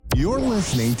You're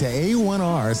listening to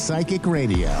A1R Psychic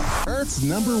Radio, Earth's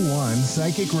 #1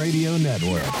 psychic radio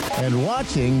network, and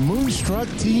watching Moonstruck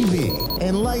TV,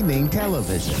 Enlightening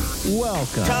Television.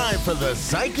 Welcome. Time for the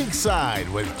Psychic Side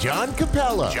with John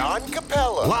Capello. John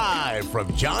Capello. Live from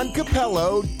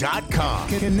JohnCapello.com.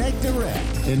 Connect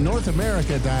direct. In North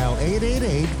America, dial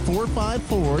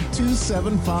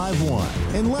 888-454-2751.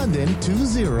 In London,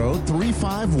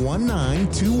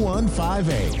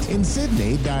 20-3519-2158. In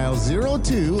Sydney, dial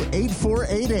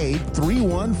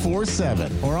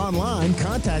 02-8488-3147. Or online,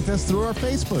 contact us through our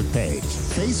Facebook page,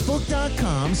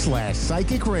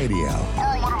 facebook.com/psychic radio.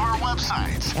 Or one of our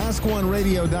websites,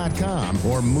 askoneradio.com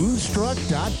or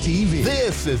moonstruck.tv.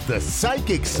 This is the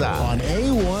Psychic Side on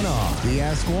A1R, the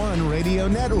Ask One Radio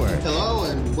Network. Hello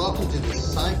and welcome to the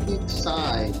Psychic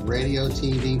Side Radio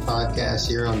TV podcast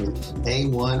here on the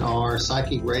A1R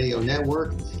Psychic Radio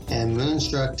Network and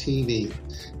Moonstruck TV.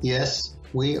 Yes,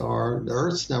 we are the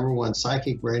Earth's #1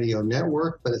 psychic radio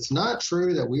network, but it's not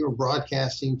true that we were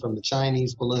broadcasting from the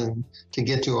Chinese balloon to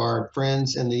get to our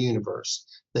friends in the universe.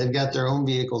 They've got their own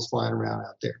vehicles flying around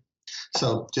out there.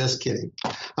 So just kidding.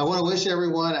 I want to wish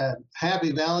everyone a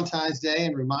happy Valentine's Day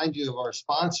and remind you of our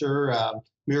sponsor,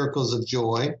 Miracles of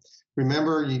Joy.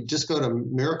 Remember, you just go to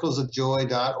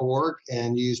miraclesofjoy.org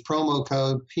and use promo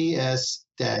code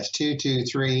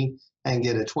PS-223 and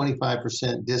get a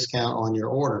 25% discount on your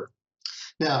order.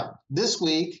 Now, this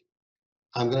week,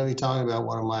 I'm going to be talking about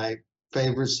one of my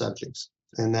favorite subjects,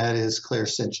 and that is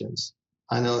clairsentience.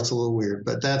 I know it's a little weird,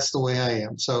 but that's the way I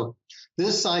am. So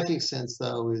this psychic sense,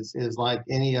 though, is like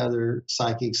any other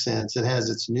psychic sense. It has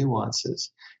its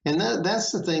nuances. And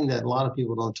that's the thing that a lot of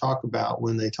people don't talk about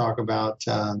when they talk about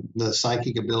the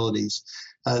psychic abilities,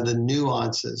 the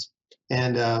nuances.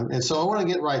 And so I want to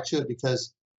get right to it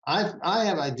because I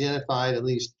have identified at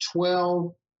least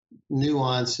 12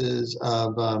 nuances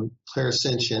of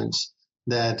clairsentience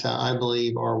that I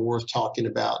believe are worth talking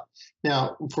about.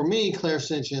 Now, for me,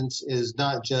 clairsentience is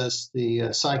not just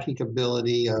the psychic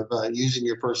ability of using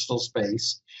your personal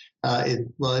space.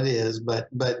 It is, but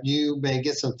you may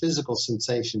get some physical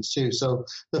sensations too. So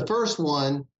the first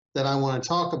one that I want to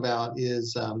talk about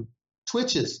is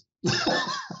twitches.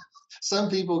 Some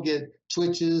people get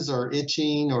twitches or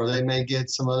itching, or they may get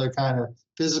some other kind of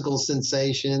physical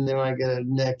sensation. They might get a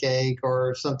neck ache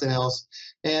or something else.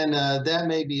 And that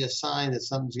may be a sign that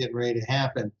something's getting ready to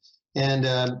happen. And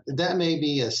that may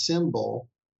be a symbol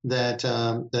that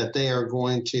they are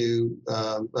going to,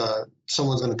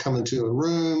 someone's going to come into a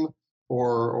room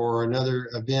or another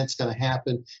event's going to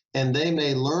happen. And they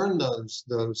may learn those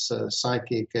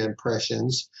psychic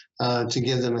impressions to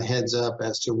give them a heads up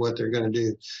as to what they're going to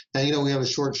do. Now, we have a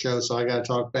short show, so I got to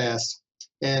talk fast.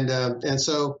 And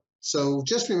so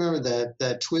just remember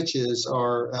that twitches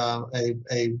are a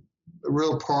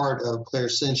real part of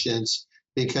clairsentience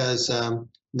because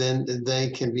then they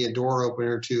can be a door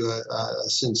opener to a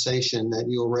sensation that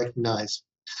you'll recognize.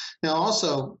 Now,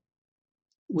 also,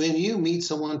 when you meet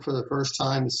someone for the first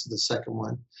time, this is the second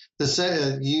one,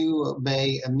 you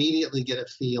may immediately get a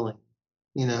feeling.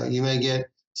 You may get,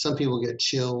 some people get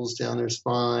chills down their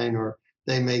spine, or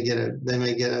they may get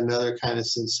another kind of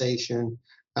sensation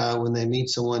when they meet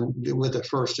someone with a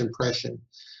first impression.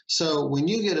 So when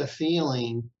you get a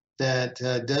feeling that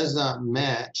does not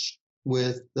match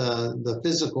with the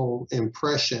physical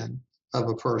impression of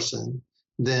a person,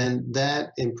 then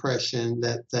that impression,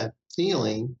 that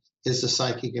feeling, is a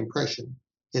psychic impression.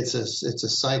 It's a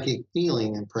psychic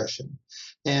feeling impression,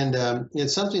 and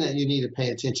it's something that you need to pay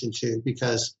attention to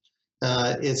because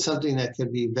it's something that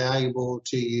could be valuable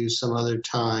to you some other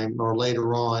time or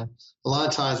later on. A lot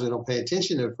of times we don't pay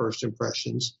attention to first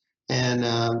impressions, and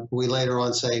we later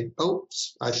on say,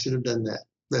 "Oops, I should have done that,"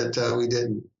 but we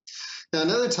didn't. Now,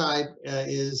 another type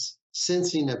is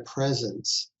sensing a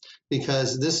presence,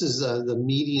 because this is the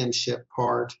mediumship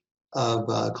part of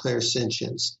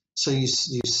clairsentience. So you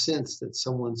sense that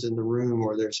someone's in the room,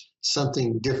 or there's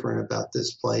something different about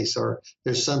this place, or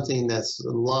there's something that's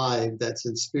alive, that's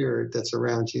in spirit, that's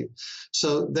around you.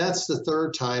 So that's the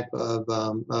third type of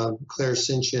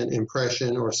clairsentient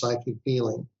impression or psychic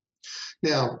feeling.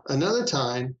 Now, another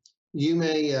time, you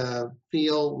may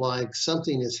feel like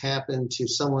something has happened to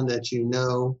someone that you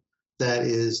know that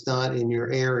is not in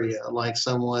your area, like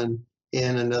someone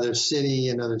in another city,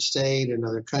 another state,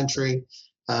 another country.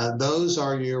 Those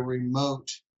are your remote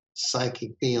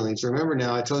psychic feelings. Remember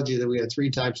now, I told you that we have three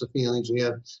types of feelings. We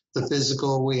have the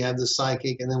physical, we have the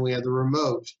psychic, and then we have the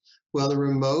remote. Well, the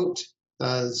remote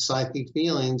psychic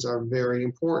feelings are very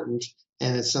important,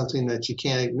 and it's something that you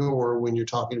can't ignore when you're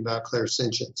talking about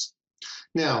clairsentience.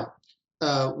 Now,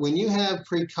 when you have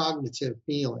precognitive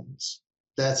feelings,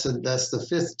 That's the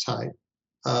fifth type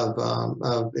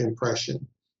of impression.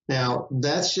 Now,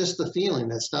 that's just the feeling.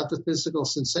 That's not the physical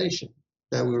sensation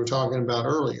that we were talking about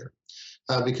earlier.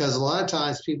 Because a lot of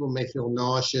times people may feel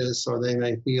nauseous, or they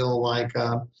may feel like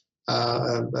a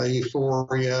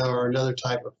euphoria or another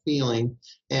type of feeling,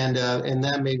 and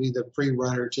that may be the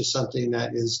pre-runner to something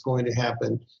that is going to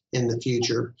happen in the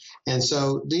future. And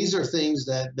so these are things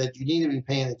that you need to be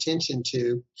paying attention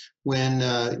to when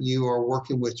you are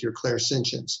working with your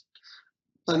clairsentience.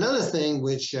 Another thing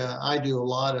which I do a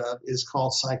lot of is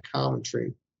called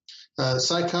psychometry.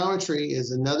 Psychometry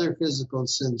is another physical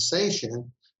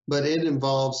sensation, but it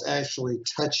involves actually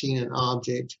touching an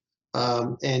object.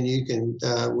 And you can,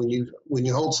 when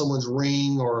you hold someone's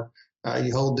ring, or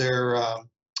you hold their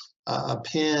a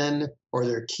pen or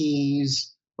their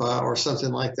keys or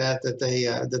something like that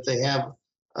they have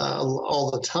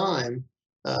all the time,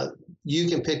 you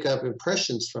can pick up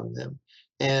impressions from them.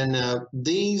 And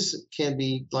these can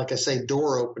be, like I say,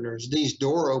 door openers. These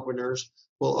door openers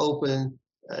will open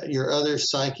your other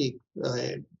psychic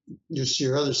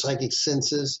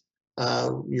senses,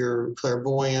 your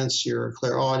clairvoyance, your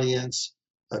clairaudience,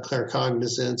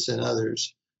 claircognizance, and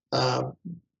others.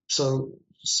 So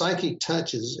psychic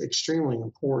touch is extremely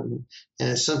important, and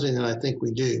it's something that I think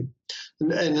we do.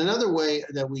 And another way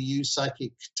that we use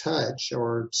psychic touch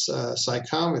or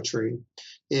psychometry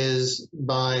is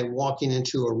by walking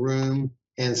into a room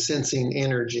and sensing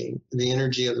energy, the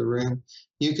energy of the room.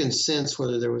 You can sense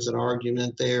whether there was an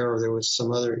argument there or there was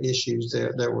some other issues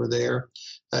there that were there.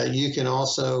 You can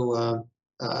also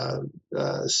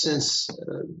sense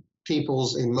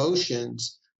people's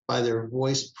emotions by their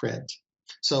voice print.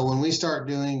 So when we start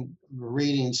doing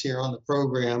readings here on the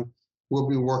program, we'll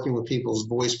be working with people's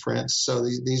voice prints. So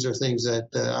these are things that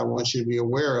I want you to be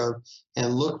aware of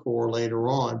and look for later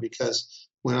on, because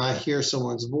when I hear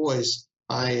someone's voice,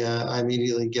 I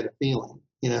immediately get a feeling,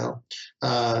 and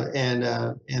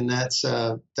that's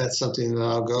something that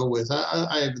I'll go with.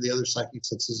 I have the other psychic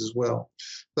senses as well,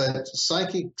 but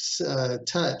psychic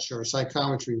touch or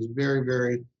psychometry is very,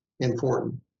 very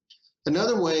important.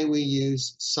 Another way we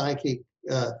use psychic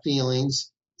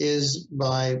feelings is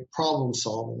by problem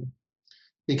solving,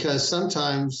 because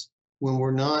sometimes when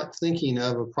we're not thinking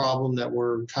of a problem that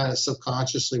we're kind of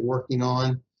subconsciously working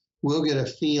on, we'll get a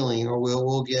feeling, or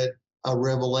we'll get a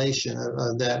revelation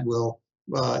that will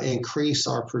increase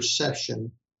our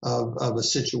perception of a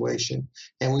situation,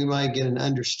 and we might get an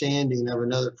understanding of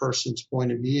another person's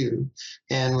point of view.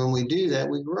 And when we do that,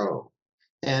 we grow.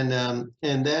 And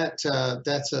that's a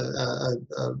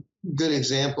good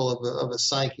example of a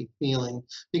psychic feeling,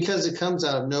 because it comes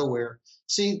out of nowhere.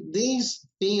 See, these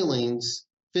feelings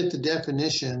fit the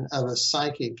definition of a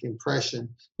psychic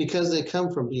impression because they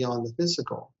come from beyond the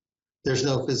physical. There's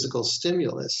no physical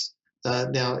stimulus.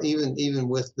 Now, even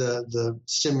with the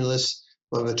stimulus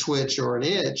of a twitch or an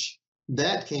itch,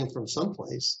 that came from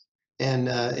someplace, and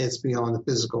it's beyond the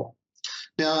physical.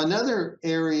 Now, another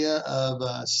area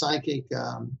of psychic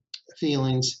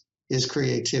feelings is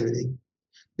creativity,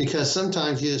 because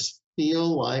sometimes you just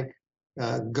feel like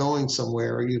going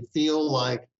somewhere, or you feel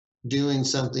like doing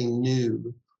something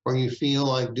new, or you feel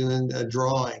like doing a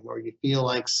drawing, or you feel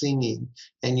like singing,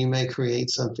 and you may create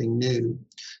something new.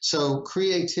 So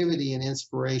creativity and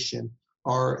inspiration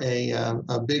are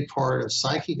a big part of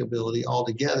psychic ability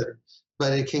altogether,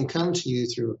 but it can come to you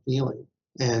through a feeling,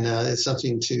 and it's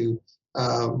something to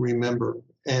remember.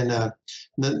 And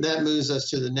that moves us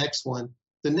to the next one.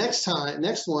 The next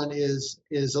one is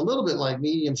a little bit like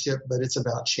mediumship, but it's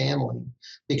about channeling,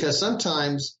 because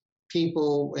sometimes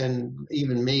people, and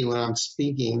even me, when I'm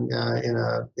speaking in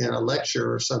a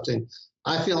lecture or something,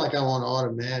 I feel like I'm on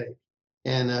automatic.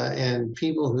 And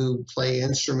people who play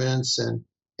instruments and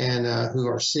who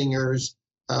are singers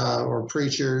or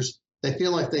preachers, they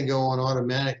feel like they go on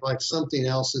automatic, like something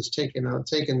else is taking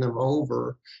them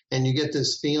over, and you get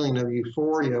this feeling of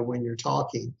euphoria when you're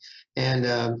talking, and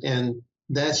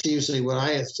that's usually what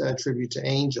I attribute to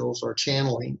angels or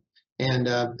channeling, and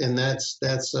that's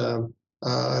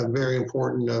very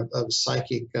important of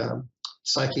psychic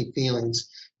feelings.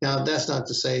 Now, that's not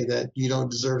to say that you don't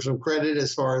deserve some credit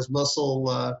as far as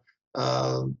muscle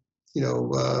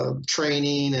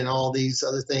training and all these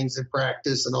other things in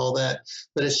practice and all that.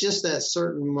 But it's just that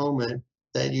certain moment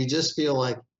that you just feel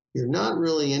like you're not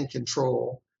really in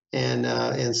control,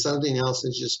 and something else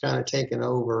is just kind of taken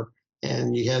over,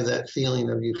 and you have that feeling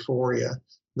of euphoria.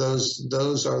 Those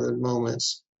are the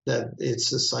moments that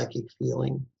it's a psychic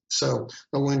feeling. So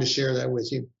I wanted to share that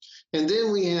with you. And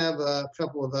then we have a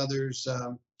couple of other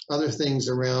things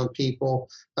around people,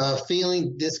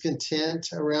 feeling discontent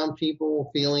around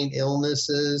people, feeling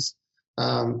illnesses,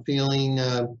 feeling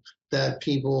that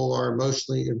people are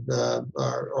emotionally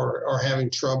are having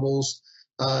troubles.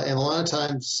 And a lot of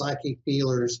times psychic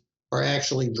feelers are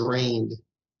actually drained.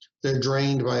 They're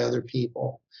drained by other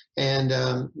people. And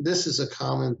this is a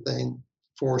common thing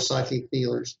for psychic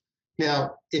feelers.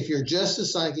 Now, if you're just a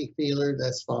psychic feeler,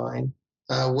 that's fine.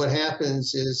 What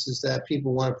happens is that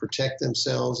people want to protect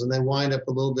themselves, and they can wind up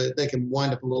a little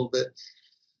bit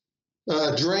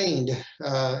drained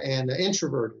and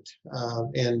introverted,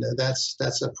 and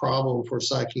that's a problem for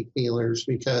psychic feelers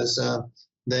because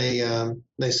they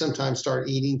sometimes start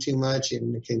eating too much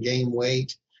and can gain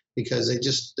weight because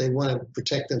they want to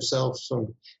protect themselves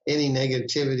from any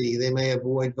negativity. They may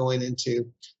avoid going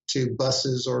into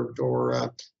buses or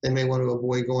they may want to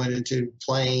avoid going into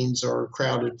planes or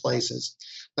crowded places.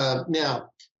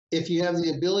 Now, if you have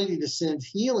the ability to send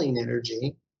healing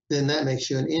energy, then that makes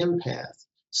you an empath.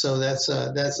 So that's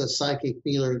a psychic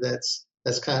feeler that's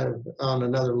kind of on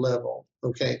another level.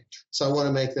 Okay, so I want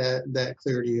to make that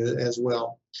clear to you as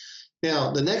well.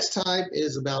 Now, the next type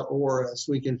is about auras.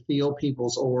 We can feel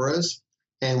people's auras,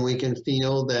 and we can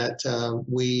feel that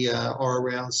we are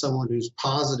around someone who's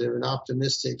positive and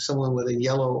optimistic, someone with a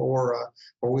yellow aura,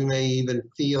 or we may even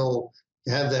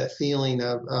have that feeling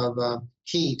of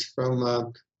heat from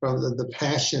the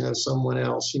passion of someone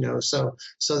else.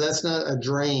 So that's not a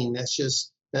drain.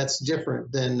 That's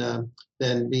different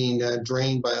than being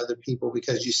drained by other people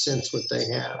because you sense what they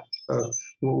have,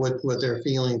 what their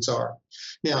feelings are.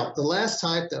 Now, the last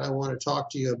type that I want to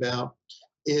talk to you about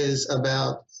is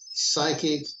about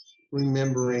psychic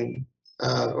remembering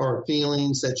or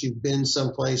feelings that you've been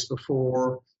someplace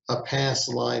before, a past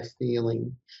life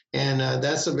feeling. And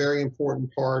that's a very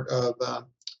important part of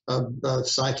the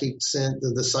psychic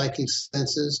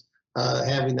senses.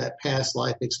 Having that past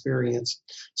life experience.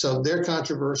 So they're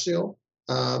controversial,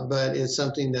 but it's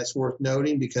something that's worth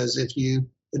noting because if you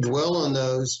dwell on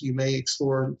those, you may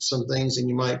explore some things and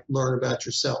you might learn about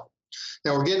yourself.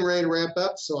 Now we're getting ready to wrap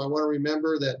up, so I want to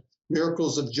remember that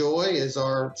Miracles of Joy is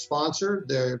our sponsor.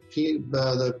 The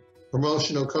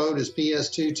promotional code is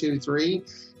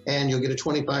PS223, and you'll get a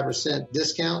 25%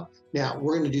 discount. Now,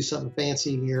 we're going to do something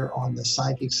fancy here on the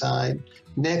psychic side.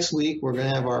 Next week, we're going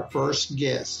to have our first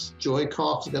guest. Joy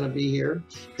Koff is going to be here.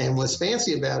 And what's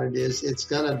fancy about it is it's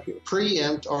going to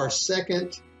preempt our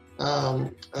second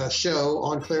show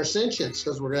on clairsentience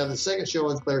because we're going to have the second show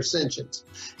on clairsentience.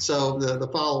 So the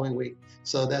following week.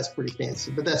 So that's pretty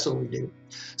fancy, but that's what we do.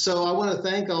 So I want to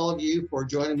thank all of you for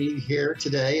joining me here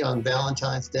today on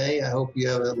Valentine's Day. I hope you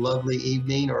have a lovely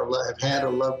evening or have had a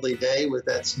lovely day with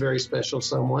that very special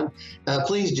someone.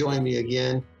 Please join me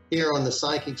again here on the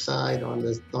psychic side on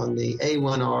the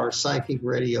A1R Psychic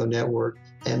Radio Network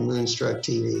and Moonstruck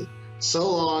TV. So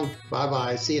long.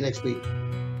 Bye-bye. See you next week.